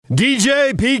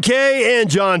DJ, PK, and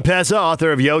John Pessa,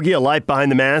 author of Yogi, A Life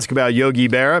Behind the Mask, about Yogi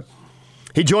Berra.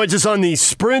 He joins us on the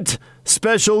Sprint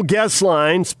special guest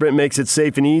line. Sprint makes it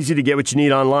safe and easy to get what you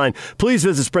need online. Please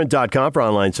visit Sprint.com for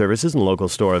online services and local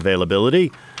store availability.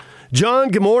 John,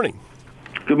 good morning.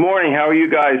 Good morning. How are you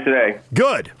guys today?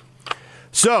 Good.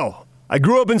 So, I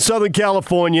grew up in Southern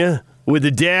California with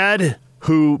a dad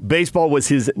who baseball was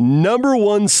his number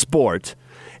one sport,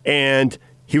 and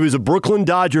he was a Brooklyn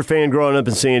Dodger fan growing up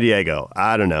in San Diego.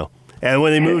 I don't know. And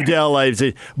when they moved to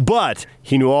L.A., but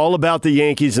he knew all about the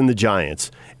Yankees and the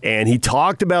Giants. And he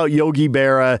talked about Yogi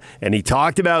Berra, and he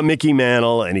talked about Mickey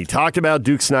Mantle, and he talked about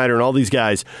Duke Snider and all these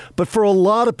guys. But for a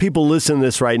lot of people listening to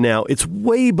this right now, it's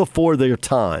way before their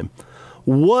time.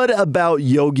 What about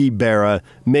Yogi Berra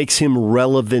makes him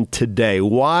relevant today?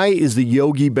 Why is the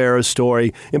Yogi Berra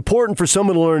story important for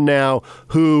someone to learn now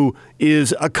who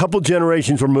is a couple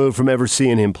generations removed from ever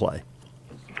seeing him play?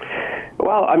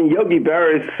 Well, I mean, Yogi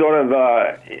Berra is sort of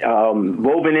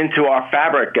woven into our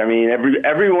fabric. I mean,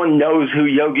 everyone knows who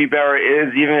Yogi Berra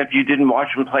is, even if you didn't watch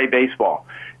him play baseball.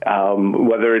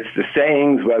 Whether it's the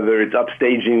sayings, whether it's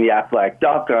upstaging the Aflac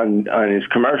Duck on his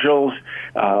commercials,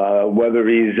 whether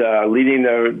he's leading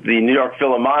the New York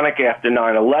Philharmonic after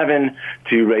 9/11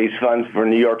 to raise funds for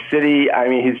New York City. I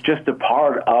mean, he's just a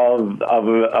part of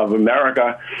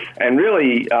America, and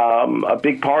really a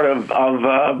big part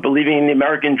of believing in the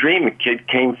American dream. A kid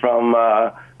came from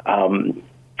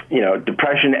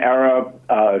Depression era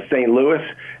St. Louis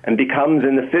and becomes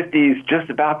in the 50s just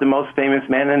about the most famous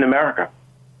man in America.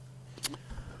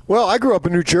 Well, I grew up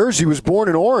in New Jersey, was born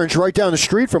in Orange, right down the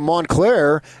street from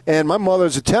Montclair, and my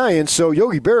mother's Italian, so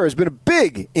Yogi Berra has been a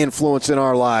big influence in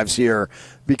our lives here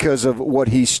because of what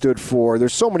he stood for.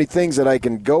 There's so many things that I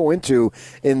can go into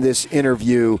in this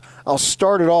interview. I'll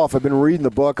start it off. I've been reading the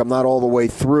book. I'm not all the way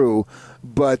through,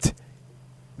 but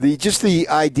the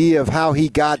idea of how he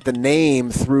got the name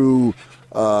through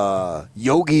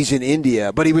yogis in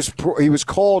India, but he was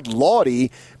called Lottie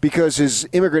because his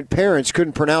immigrant parents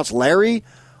couldn't pronounce Larry.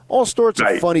 All sorts of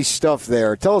funny stuff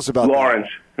there. Tell us about Lawrence,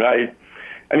 that. Right?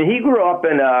 I mean, he grew up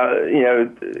in,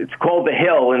 it's called The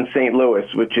Hill in St. Louis,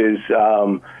 which is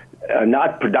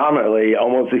not predominantly,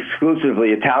 almost exclusively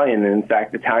Italian. In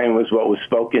fact, Italian was what was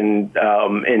spoken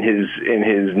in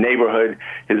his neighborhood.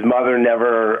 His mother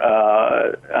never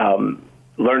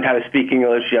learned how to speak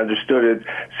English. She understood it.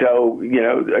 So,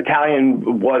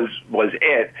 Italian was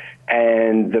it.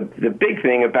 And the big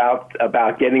thing about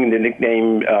getting the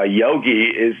nickname Yogi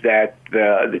is that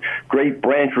the great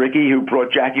Branch Rickey, who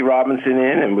brought Jackie Robinson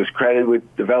in and was credited with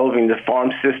developing the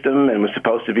farm system and was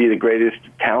supposed to be the greatest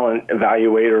talent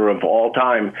evaluator of all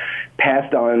time,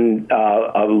 passed on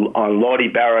Lottie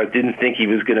Berra, didn't think he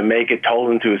was going to make it, told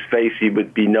him to his face he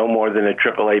would be no more than a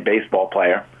AAA baseball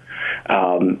player.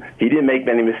 He didn't make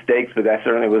many mistakes, but that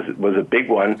certainly was a big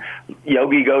one.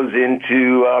 Yogi goes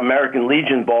into American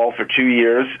Legion ball for 2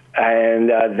 years, and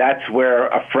that's where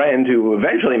a friend who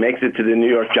eventually makes it to the New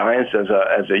York Giants as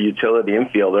a utility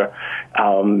infielder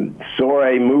saw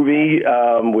a movie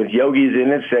with Yogis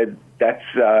in it, said, that's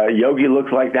Yogi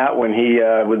looks like that when he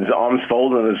with his arms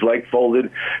folded and his leg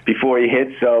folded before he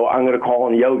hits, so I'm going to call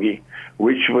him Yogi,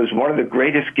 which was one of the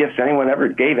greatest gifts anyone ever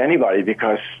gave anybody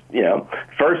because,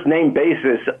 first name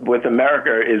basis with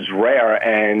America is rare,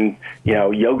 and,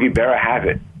 Yogi Berra has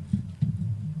it.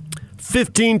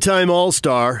 15-time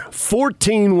All-Star,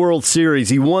 14 World Series.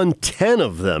 He won 10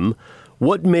 of them.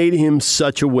 What made him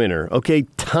such a winner? Okay,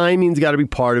 timing's got to be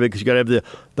part of it because you got to have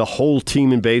the whole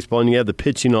team in baseball and you have the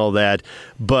pitching and all that,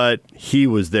 but he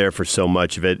was there for so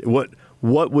much of it.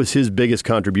 What was his biggest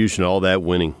contribution to all that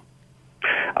winning?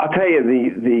 I'll tell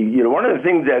you, one of the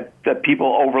things that people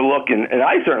overlook, and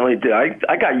I certainly did.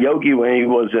 I got Yogi when he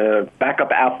was a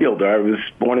backup outfielder. I was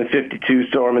born in 52,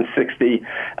 saw him in 60. He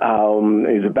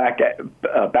was a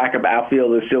backup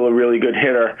outfielder, still a really good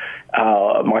hitter.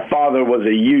 My father was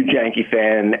a huge Yankee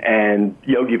fan, and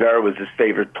Yogi Berra was his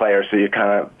favorite player, so you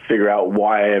kind of figure out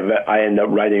why I ended up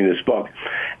writing this book.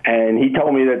 And he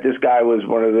told me that this guy was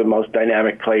one of the most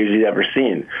dynamic players he'd ever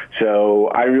seen. So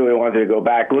I really wanted to go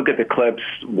back, look at the clips,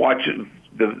 watch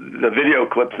the video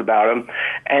clips about him.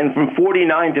 And from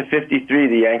 49 to 53,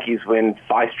 the Yankees win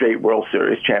 5 straight World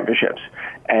Series championships.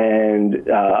 And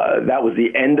that was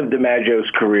the end of DiMaggio's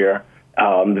career.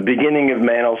 The beginning of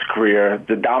Mantle's career.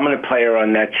 The dominant player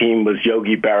on that team was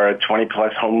Yogi Berra,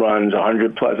 20-plus home runs,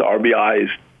 100-plus RBIs,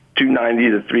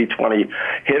 290 to 320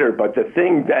 hitter. But the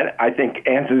thing that I think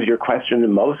answers your question the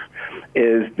most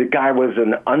is the guy was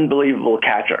an unbelievable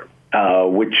catcher.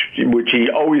 which he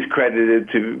always credited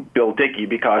to Bill Dickey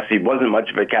because he wasn't much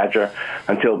of a catcher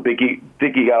until Dickey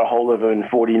got a hold of him in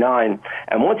 '49.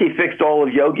 And once he fixed all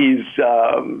of Yogi's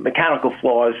mechanical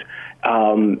flaws,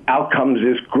 out comes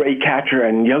this great catcher.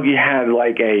 And Yogi had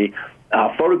like a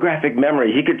photographic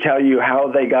memory. He could tell you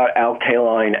how they got Al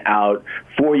Kaline out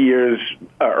 4 years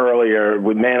earlier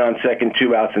with man on second,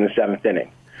 2 outs in the 7th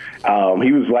inning.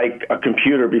 He was like a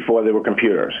computer before there were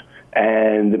computers.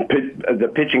 And the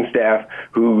pitching staff,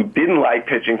 who didn't like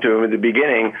pitching to him at the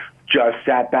beginning, just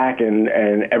sat back and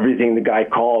everything the guy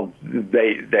called,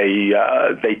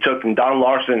 they took. And Don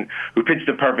Larson, who pitched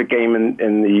a perfect game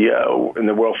in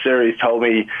the World Series, told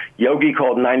me Yogi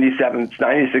called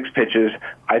 96 pitches.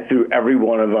 I threw every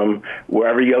one of them.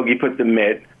 Wherever Yogi put the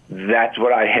mitt, that's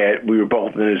what I hit. We were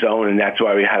both in the zone, and that's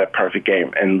why we had a perfect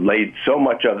game. And laid so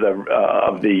much of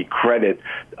the credit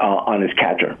on his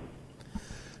catcher.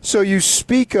 So you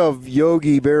speak of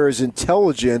Yogi Berra's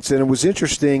intelligence, and it was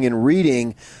interesting in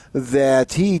reading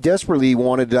that he desperately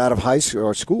wanted out of high school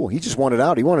or school. He just wanted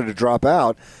out. He wanted to drop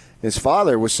out. His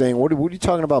father was saying, "What are you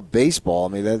talking about baseball? I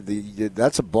mean,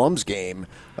 that's a bum's game.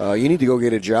 You need to go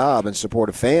get a job and support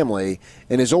a family."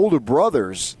 And his older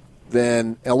brothers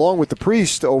then, along with the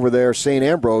priest over there, St.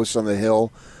 Ambrose on the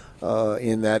hill,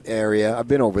 in that area. I've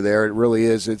been over there. It really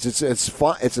is. It's as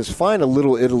fine a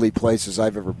little Italy place as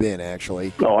I've ever been,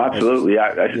 actually. Oh, absolutely.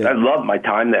 I love my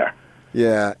time there.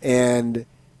 Yeah, and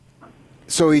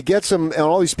so he gets him, and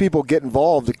all these people get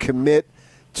involved to commit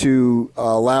to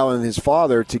allowing his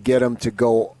father to get him to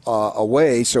go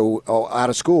away, so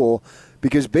out of school,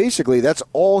 because basically that's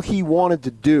all he wanted to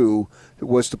do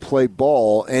was to play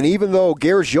ball. And even though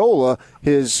Garagiola,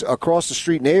 his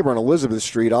across-the-street neighbor on Elizabeth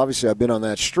Street, obviously I've been on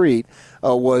that street,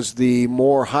 was the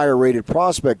more higher-rated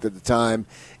prospect at the time,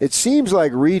 it seems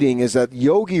like reading is that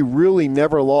Yogi really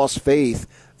never lost faith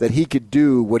that he could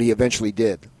do what he eventually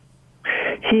did.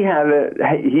 He had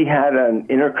an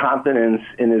inner confidence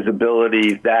in his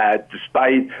ability that,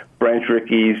 despite Branch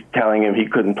Rickey's telling him he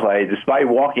couldn't play, despite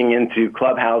walking into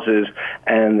clubhouses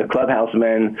and the clubhouse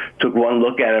men took one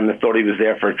look at him and thought he was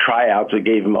there for a tryout, so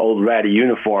gave him old ratty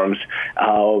uniforms,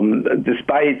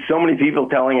 despite so many people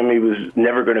telling him he was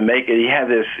never going to make it, he had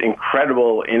this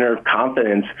incredible inner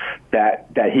confidence that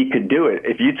he could do it.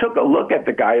 If you took a look at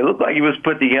the guy, it looked like he was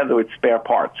put together with spare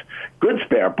parts. Good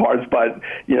spare parts, but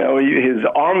his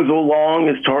arms were long,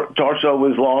 his torso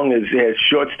was long, he had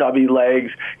short, stubby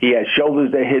legs, he had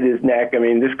shoulders that hit his neck. I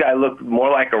mean, this guy looked more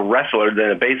like a wrestler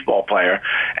than a baseball player.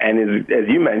 And as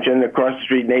you mentioned, across the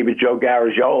street neighbor Joe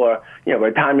Garagiola, by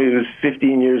the time he was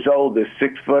 15 years old, is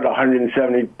 6 foot,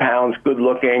 170 pounds, good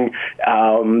looking,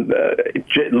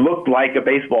 looked like a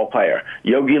baseball player.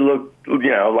 Yogi looked,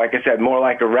 like I said, more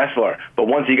like a wrestler. But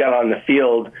once he got on the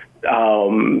field,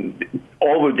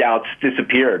 all the doubts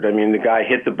disappeared. I mean, the guy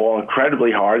hit the ball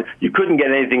incredibly hard. You couldn't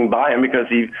get anything by him because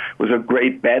he was a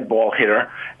great bad ball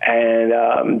hitter,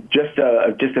 and just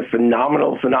a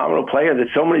phenomenal player that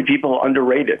so many people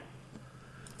underrated.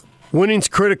 Winning's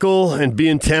critical and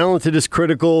being talented is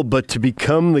critical, but to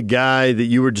become the guy that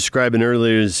you were describing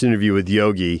earlier in this interview with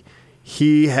Yogi,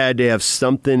 he had to have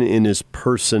something in his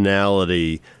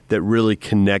personality that really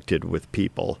connected with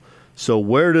people. So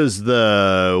where does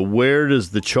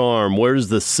the charm, where does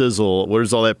the sizzle, where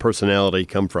does all that personality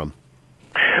come from?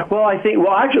 Well, I think,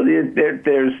 actually,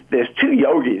 there's two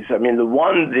Yogis. I mean,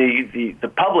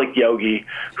 the public Yogi,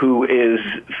 who is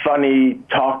funny,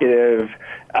 talkative,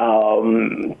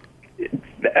 and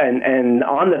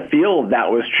on the field,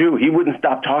 that was true. He wouldn't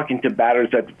stop talking to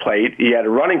batters at the plate. He had a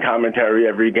running commentary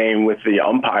every game with the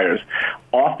umpires.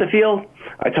 Off the field,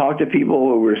 I talked to people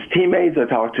who were his teammates. I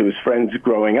talked to his friends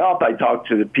growing up. I talked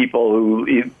to the people who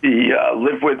he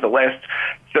lived with the last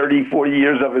 30, 40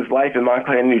 years of his life in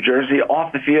Montclair, New Jersey.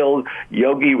 Off the field,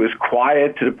 Yogi was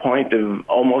quiet to the point of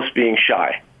almost being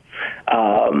shy.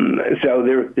 So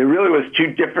there really was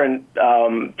two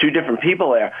different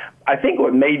people there. I think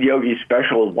what made Yogi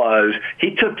special was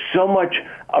he took so much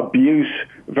abuse,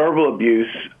 verbal abuse,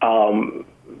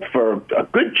 for a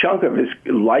good chunk of his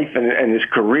life and his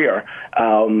career,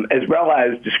 as well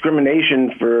as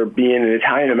discrimination for being an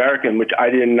Italian American, which I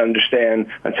didn't understand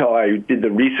until I did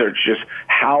the research, just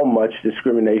how much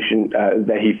discrimination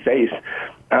that he faced.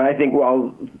 And I think,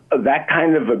 that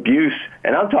kind of abuse,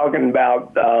 and I'm talking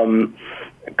about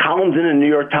columns in the New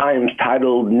York Times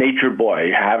titled Nature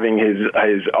Boy, having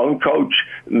his own coach,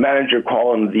 manager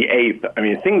call him the ape. I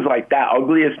mean, things like that,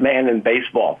 ugliest man in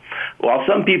baseball. While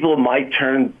some people might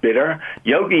turn bitter,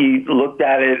 Yogi looked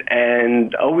at it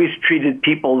and always treated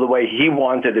people the way he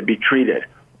wanted to be treated.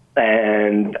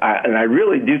 And I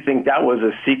really do think that was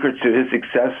a secret to his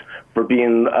success for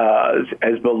being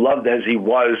as beloved as he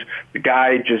was. The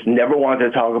guy just never wanted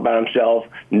to talk about himself,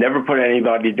 never put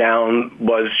anybody down,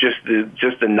 was just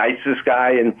the nicest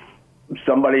guy and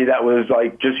somebody that was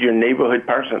like just your neighborhood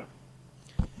person.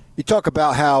 You talk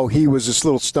about how he was this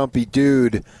little stumpy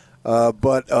dude,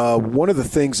 but one of the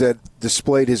things that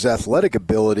displayed his athletic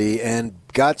ability and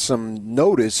got some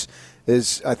notice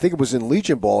is, I think it was in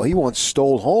Legion Ball, he once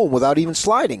stole home without even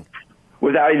sliding.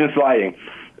 Without even sliding.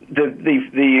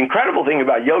 The incredible thing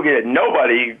about Yogi that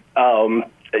nobody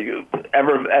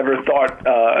ever thought,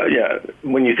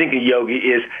 when you think of Yogi,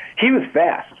 is he was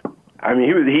fast. I mean,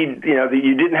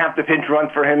 you didn't have to pinch run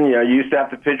for him. You used to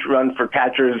have to pinch run for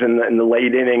catchers in the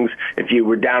late innings if you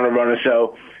were down a run or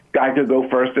so. Guy could go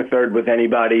first or third with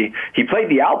anybody. He played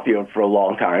the outfield for a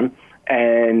long time,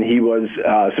 and he was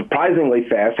surprisingly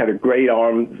fast, had a great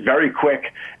arm, very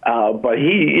quick. But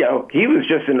he was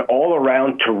just an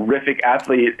all-around terrific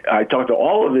athlete. I talked to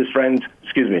all of his friends,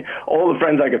 all the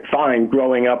friends I could find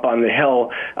growing up on the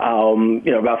Hill,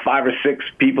 about 5 or 6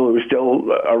 people who were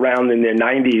still around in their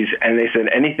 90s, and they said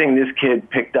anything this kid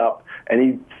picked up,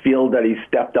 any field that he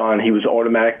stepped on, he was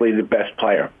automatically the best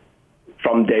player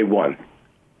from day one.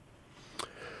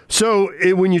 So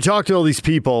when you talk to all these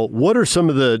people, what are some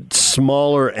of the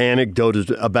smaller anecdotes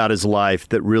about his life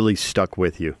that really stuck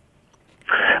with you?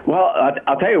 Well,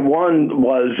 I'll tell you, one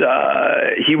was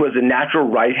he was a natural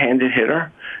right-handed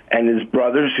hitter, and his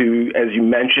brothers, who, as you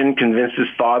mentioned, convinced his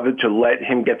father to let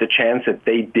him get the chance that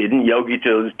they didn't. Yogi,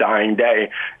 till his dying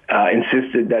day,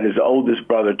 insisted that his oldest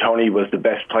brother, Tony, was the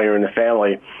best player in the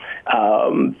family.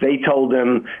 They told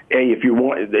him, hey, if you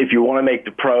want to make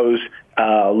the pros,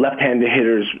 left-handed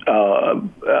hitters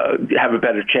have a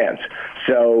better chance.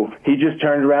 So he just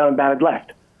turned around and batted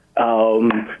left.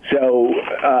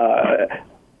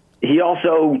 He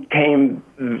also came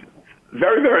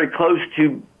very, very close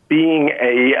to being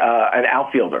an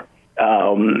outfielder.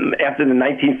 After the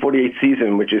 1948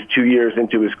 season, which is 2 years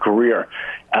into his career,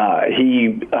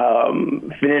 he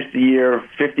finished the year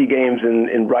 50 games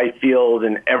in right field,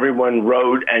 and everyone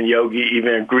wrote, and Yogi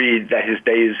even agreed, that his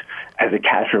days as a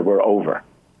catcher were over.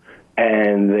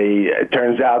 And it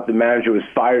turns out the manager was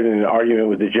fired in an argument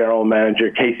with the general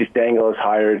manager. Casey Stengel is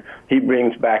hired. He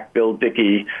brings back Bill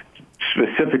Dickey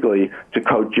specifically to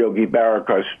coach Yogi Berra,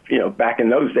 because back in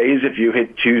those days, if you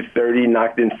hit 230,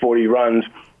 knocked in 40 runs,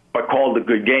 but called a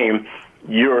good game,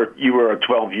 you were a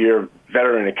 12-year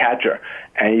veteran and catcher.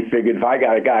 And he figured, if I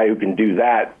got a guy who can do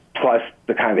that, plus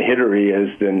the kind of hitter he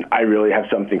is, then I really have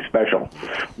something special.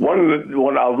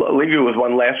 I'll leave you with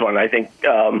one last one. I think,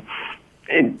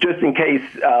 just in case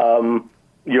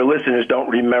your listeners don't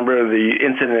remember the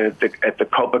incident at the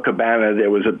Copacabana,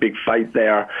 there was a big fight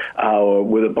there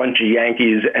with a bunch of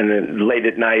Yankees, and then late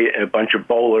at night, a bunch of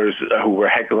bowlers who were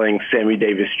heckling Sammy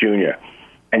Davis Jr.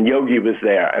 And Yogi was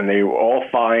there, and they were all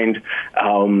fined,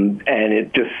 and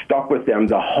it just stuck with them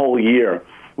the whole year.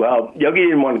 Well, Yogi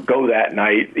didn't want to go that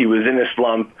night. He was in a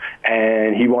slump,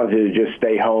 and he wanted to just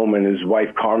stay home, and his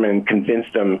wife, Carmen,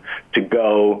 convinced him to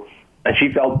go. And she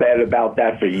felt bad about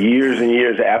that for years and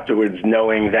years afterwards,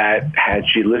 knowing that had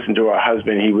she listened to her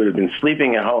husband, he would have been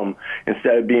sleeping at home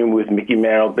instead of being with Mickey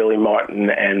Mantle, Billy Martin,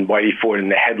 and Whitey Ford in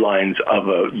the headlines of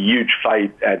a huge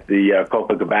fight at the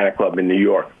Copacabana Club in New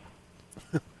York.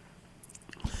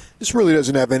 This really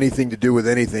doesn't have anything to do with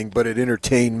anything, but it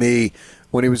entertained me.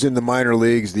 When he was in the minor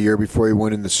leagues the year before he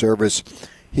went in the service,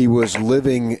 he was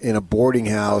living in a boarding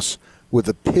house with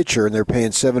a pitcher, and they're paying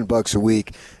 $7 a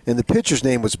week. And the pitcher's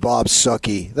name was Bob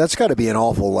Sucky. That's got to be an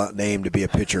awful name to be a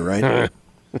pitcher, right? I've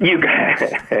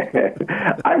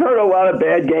heard a lot of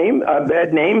bad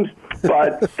names,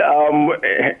 but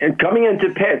coming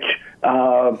into pitch,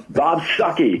 Bob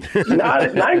Sucky, not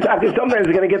exactly something that's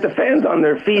going to get the fans on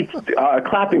their feet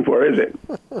clapping for, is it?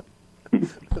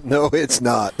 No, it's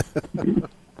not.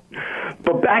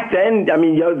 But back then, I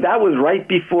mean, that was right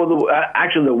before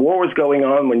the war was going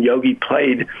on when Yogi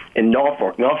played in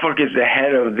Norfolk. Norfolk is the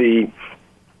head of the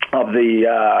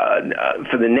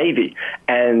for the Navy,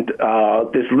 and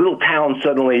this little town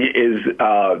suddenly is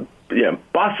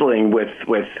bustling with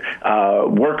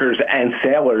workers and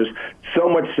sailors, so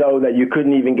much so that you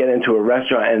couldn't even get into a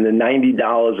restaurant. And the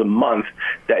 $90 a month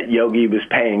that Yogi was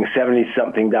paying,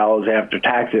 $70-something after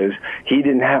taxes, he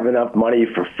didn't have enough money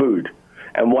for food.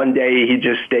 And one day he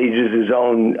just stages his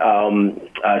own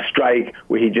strike,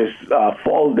 where he just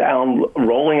falls down,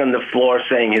 rolling on the floor,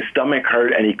 saying his stomach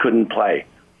hurt and he couldn't play.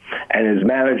 and his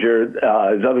manager,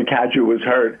 his other catcher, was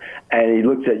hurt, and he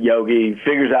looks at Yogi,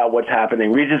 figures out what's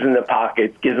happening, reaches in the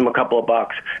pocket, gives him a couple of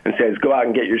bucks, and says, "Go out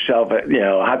and get yourself a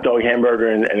hot dog, hamburger,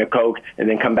 and a Coke, and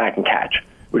then come back and catch,"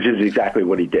 which is exactly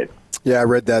what he did. Yeah, I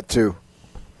read that too.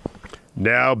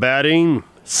 Now batting,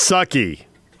 Sucky.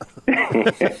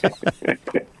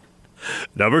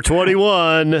 Number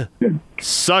 21,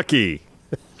 Sucky.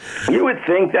 You would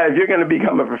think that if you're going to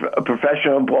become a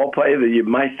professional ball player, that you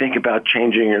might think about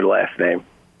changing your last name.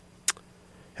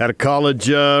 Had a college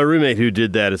roommate who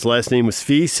did that. His last name was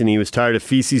Feast, and he was tired of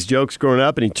feces jokes growing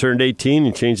up, and he turned 18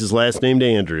 and changed his last name to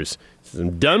Andrews. He says,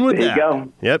 I'm done with that. There you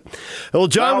go. Yep. Well,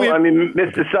 John,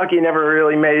 Mr. Sucky never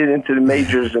really made it into the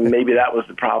majors, and maybe that was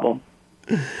the problem.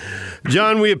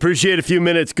 John, we appreciate a few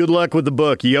minutes. Good luck with the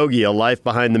book, Yogi, A Life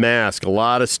Behind the Mask. A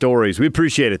lot of stories. We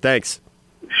appreciate it. Thanks.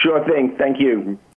 Sure thing. Thank you.